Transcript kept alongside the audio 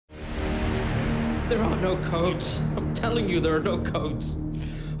There are no codes. I'm telling you, there are no codes.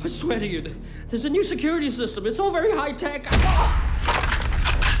 I swear to you, there's a new security system. It's all very high-tech.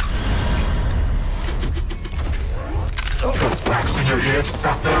 Put wax in your ears,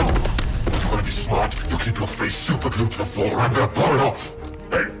 fat man. If you want to be smart, you'll keep your face super glued to the floor, or I'm gonna blow it off.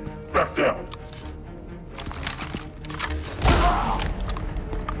 Hey, back down.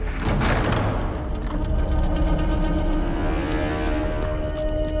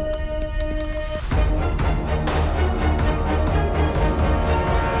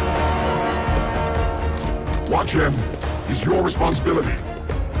 Watch him. He's your responsibility.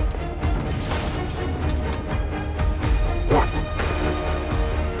 What?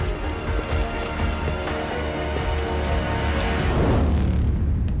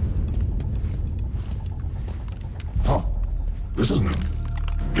 Huh. This is new.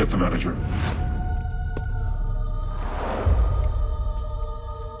 Get the manager.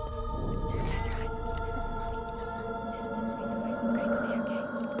 Just close your eyes. Listen to Mommy. Listen to Mommy's voice. It's going to be okay.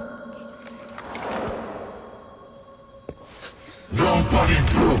 Okay, just close your eyes. Nobody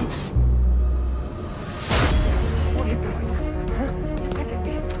move! What are you doing? Huh?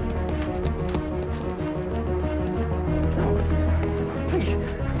 No, please.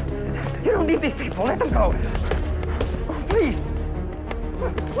 You don't need these people. Let them go. Oh, please.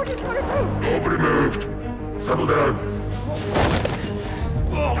 What are you trying to do? Nobody moved. Settle down.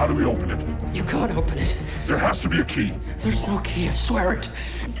 How do we open it? You can't open it. There has to be a key. There's no key, I swear it.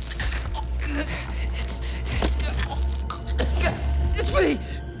 It's me!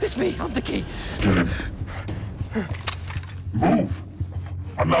 It's me, I'm the key. Get him. Move.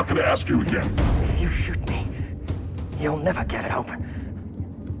 I'm not gonna ask you again. If you shoot me, you'll never get it open.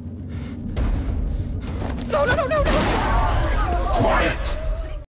 No! Quiet!